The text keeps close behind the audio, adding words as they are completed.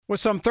With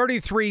some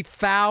 33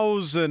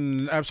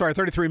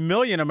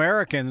 million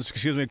Americans,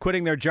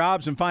 quitting their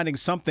jobs and finding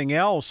something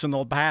else in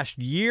the past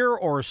year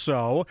or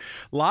so.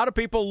 A lot of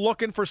people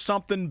looking for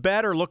something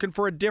better, looking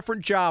for a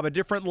different job, a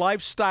different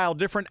lifestyle,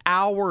 different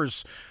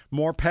hours,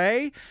 more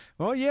pay.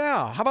 Well,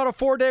 yeah. How about a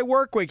 4-day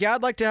work week? Yeah,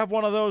 I'd like to have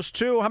one of those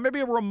too.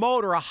 Maybe a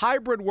remote or a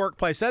hybrid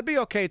workplace. That'd be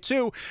okay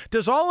too.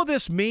 Does all of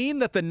this mean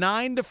that the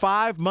 9 to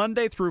 5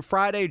 Monday through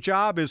Friday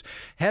job is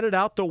headed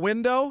out the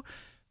window?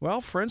 Well,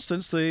 for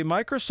instance, the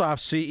Microsoft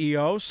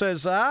CEO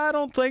says, I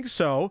don't think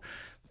so.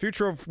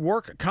 Future of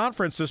Work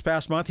conference this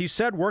past month, he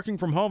said working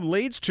from home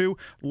leads to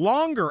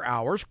longer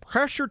hours,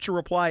 pressure to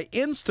reply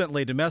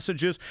instantly to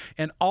messages,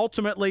 and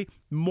ultimately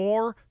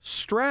more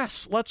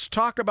stress. Let's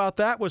talk about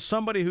that with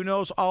somebody who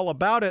knows all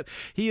about it.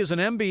 He is an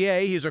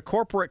MBA, he's a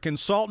corporate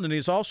consultant, and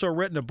he's also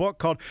written a book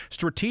called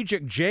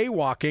Strategic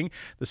Jaywalking,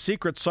 The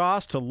Secret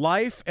Sauce to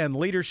Life and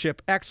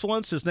Leadership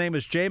Excellence. His name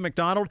is Jay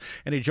McDonald,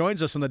 and he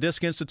joins us on the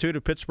Disc Institute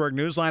of Pittsburgh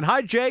Newsline.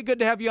 Hi, Jay. Good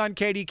to have you on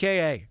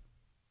KDKA.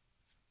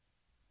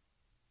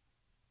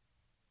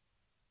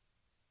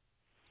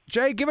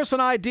 Jay, give us an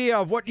idea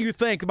of what you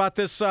think about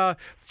this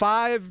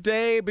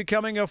 5-day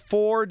becoming a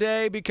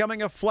 4-day,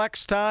 becoming a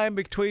flex time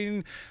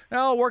between,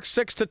 I'll work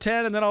 6 to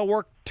 10 and then I'll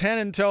work 10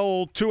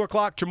 until 2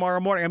 o'clock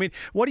tomorrow morning.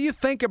 What do you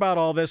think about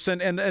all this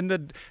and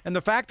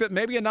the fact that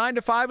maybe a 9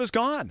 to 5 is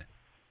gone?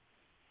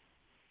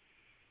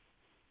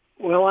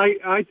 Well,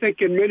 I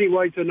think in many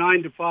ways a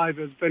 9 to 5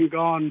 has been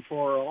gone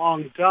for a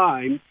long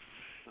time.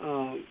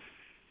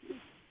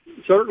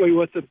 Certainly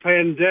with the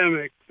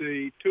pandemic,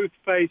 the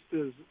toothpaste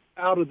is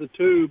out of the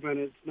tube and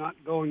it's not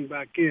going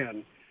back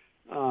in.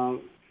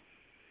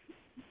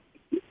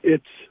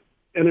 It's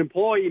an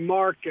employee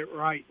market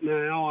right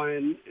now,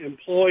 and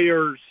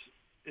employers,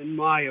 in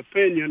my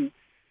opinion,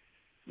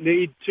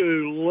 need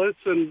to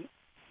listen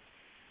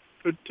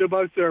to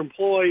both their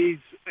employees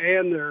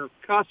and their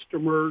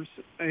customers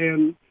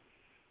and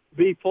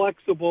be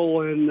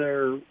flexible in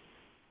their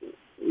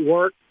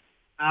work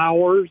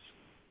hours,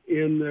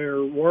 in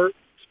their work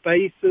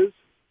spaces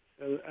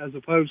as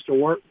opposed to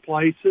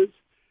workplaces,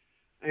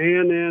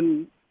 and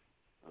in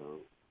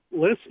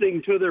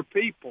listening to their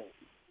people.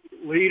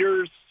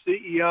 Leaders,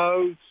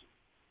 CEOs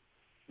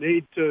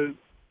need to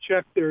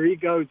check their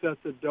egos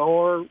at the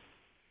door,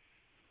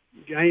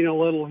 gain a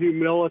little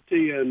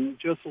humility, and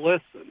just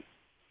listen.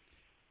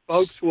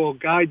 Folks will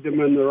guide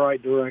them in the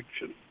right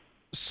direction.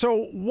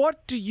 So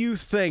what do you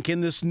think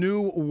in this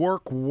new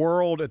work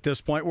world at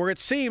this point where it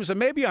seems, and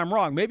maybe I'm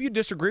wrong, maybe you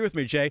disagree with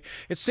me, Jay,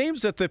 it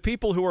seems that the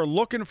people who are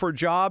looking for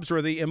jobs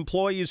or the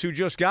employees who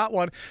just got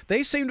one,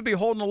 they seem to be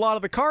holding a lot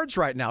of the cards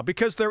right now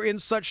because they're in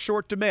such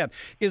short demand.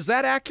 Is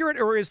that accurate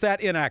or is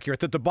that inaccurate,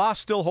 that the boss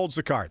still holds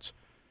the cards?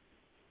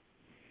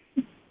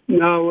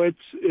 No,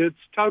 it's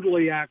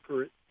totally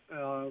accurate.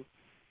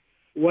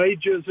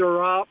 Wages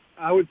are up.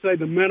 I would say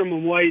the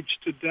minimum wage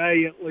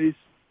today, at least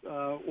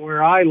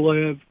where I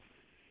live,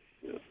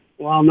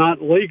 while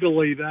not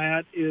legally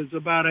that, is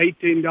about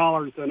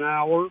 $18 an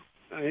hour.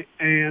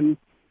 And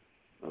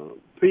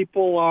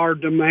people are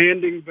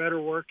demanding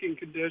better working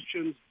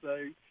conditions.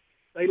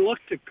 They look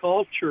to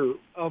culture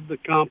of the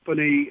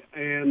company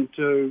and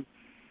to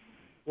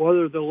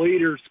whether the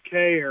leaders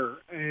care,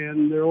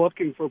 and they're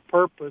looking for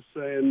purpose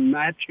and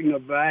matching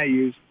of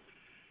values.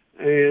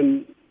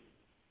 And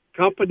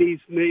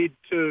companies need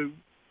to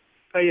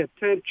pay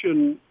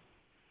attention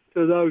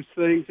to those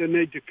things and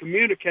need to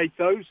communicate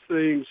those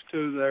things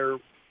to their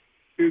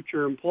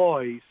future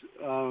employees.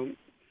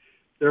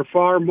 There are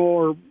far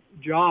more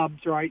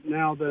jobs right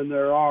now than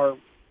there are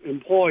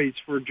employees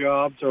for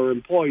jobs or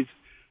employees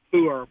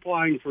who are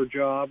applying for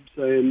jobs.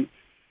 And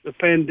the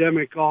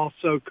pandemic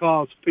also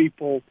caused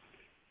people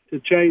to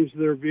change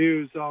their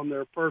views on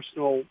their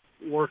personal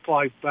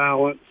work-life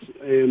balance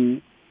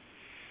and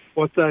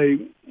what they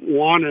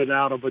wanted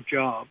out of a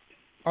job.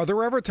 Are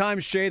there ever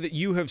times, Jay, that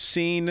you have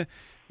seen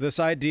this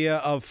idea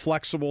of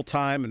flexible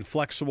time and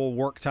flexible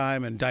work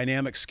time and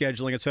dynamic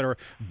scheduling, et cetera,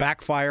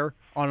 backfire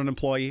on an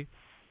employee?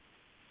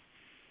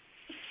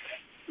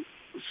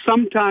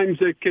 Sometimes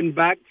it can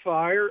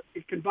backfire.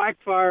 It can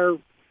backfire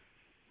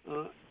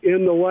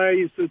in the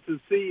ways that the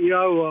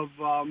CEO of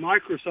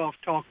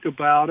Microsoft talked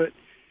about it,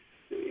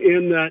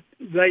 in that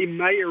they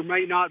may or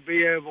may not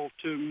be able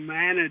to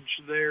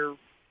manage their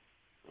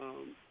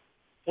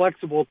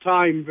flexible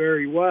time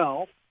very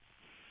well.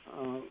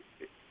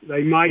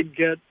 They might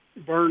get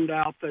burned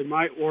out. They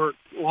might work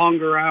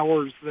longer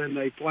hours than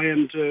they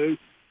plan to,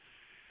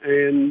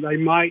 and they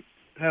might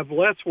have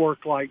less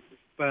work-life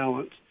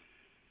balance.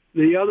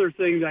 The other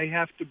thing they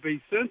have to be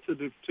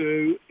sensitive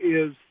to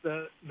is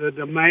the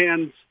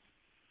demands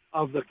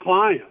of the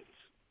clients,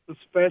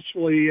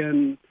 especially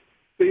in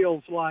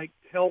fields like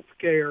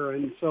healthcare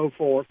and so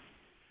forth.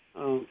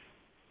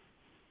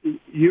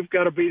 You've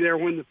got to be there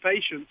when the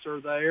patients are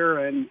there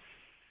and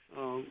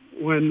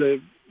when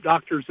the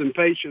doctors and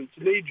patients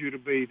need you to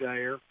be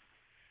there.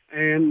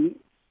 And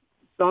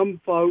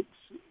some folks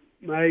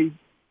may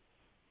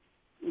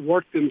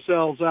work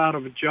themselves out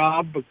of a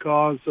job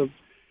because of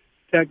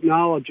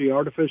technology,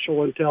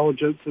 artificial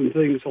intelligence, and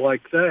things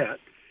like that.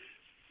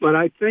 But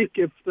I think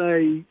if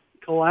they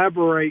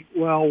collaborate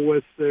well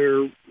with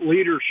their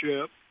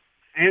leadership,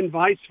 and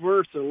vice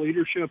versa,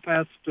 leadership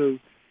has to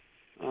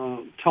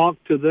talk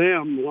to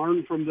them,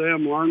 learn from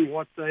them, learn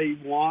what they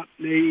want,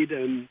 need,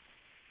 and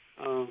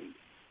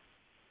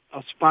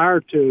aspire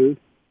to.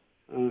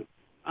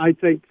 I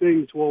think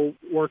things will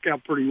work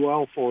out pretty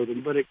well for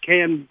them, but it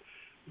can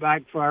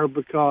backfire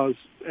because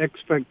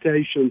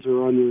expectations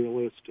are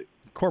unrealistic.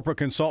 Corporate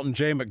consultant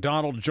Jay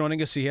McDonald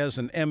joining us. He has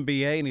an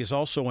MBA and he's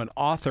also an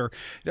author.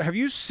 Have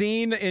you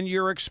seen, in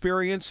your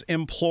experience,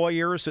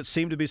 employers that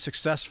seem to be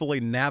successfully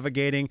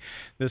navigating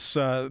this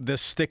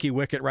sticky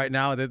wicket right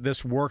now,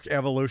 this work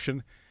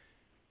evolution?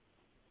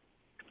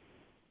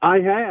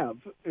 I have,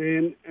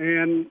 and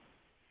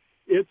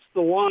it's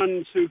the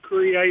ones who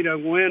create a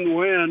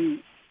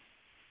win-win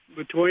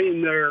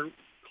between their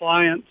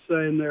clients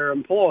and their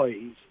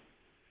employees.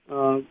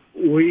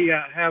 We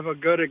have a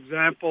good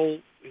example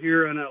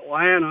here in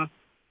Atlanta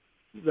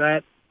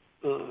that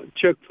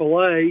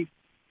Chick-fil-A,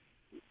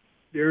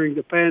 during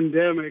the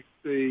pandemic,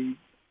 the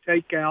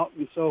takeout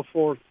and so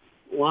forth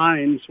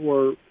lines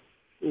were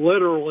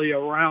literally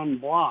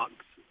around blocks.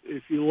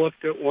 If you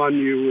looked at one,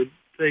 you would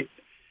think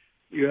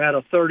you had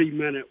a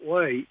 30-minute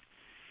wait.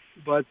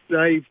 But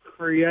they've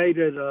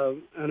created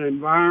an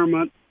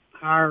environment,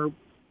 hire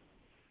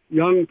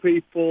young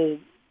people,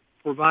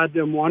 provide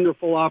them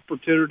wonderful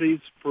opportunities,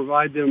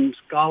 provide them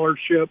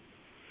scholarship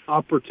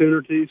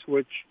opportunities,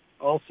 which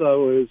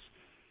also is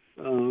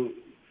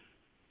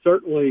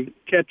certainly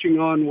catching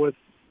on with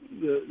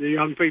the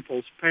young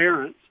people's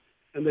parents.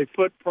 And they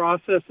put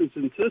processes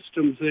and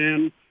systems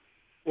in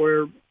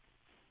where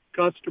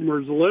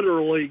customers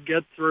literally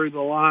get through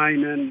the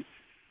line in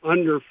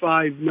under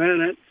 5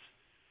 minutes.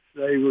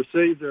 They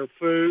receive their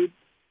food.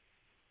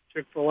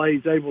 Chick-fil-A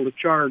is able to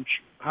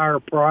charge higher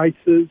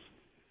prices.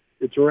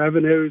 Its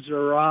revenues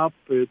are up.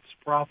 Its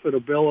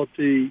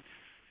profitability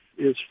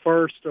is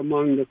first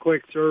among the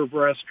quick-serve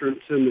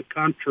restaurants in the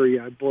country,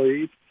 I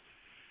believe.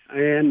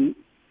 And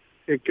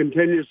it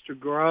continues to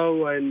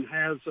grow and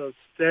has a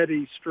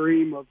steady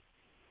stream of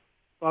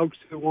folks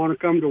who want to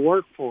come to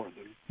work for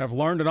them. I've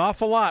learned an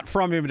awful lot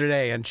from him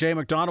today. And Jay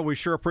McDonald, we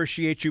sure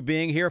appreciate you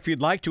being here. If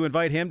you'd like to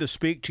invite him to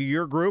speak to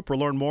your group or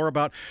learn more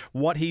about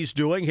what he's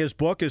doing, his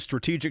book is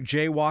Strategic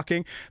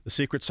Jaywalking, The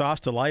Secret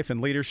Sauce to Life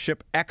and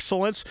Leadership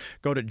Excellence.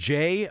 Go to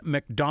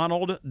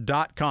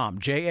jaymcdonald.com,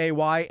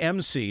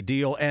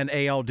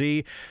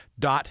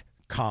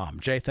 JAYMCDONALD.com.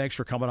 Jay, thanks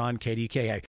for coming on KDKA.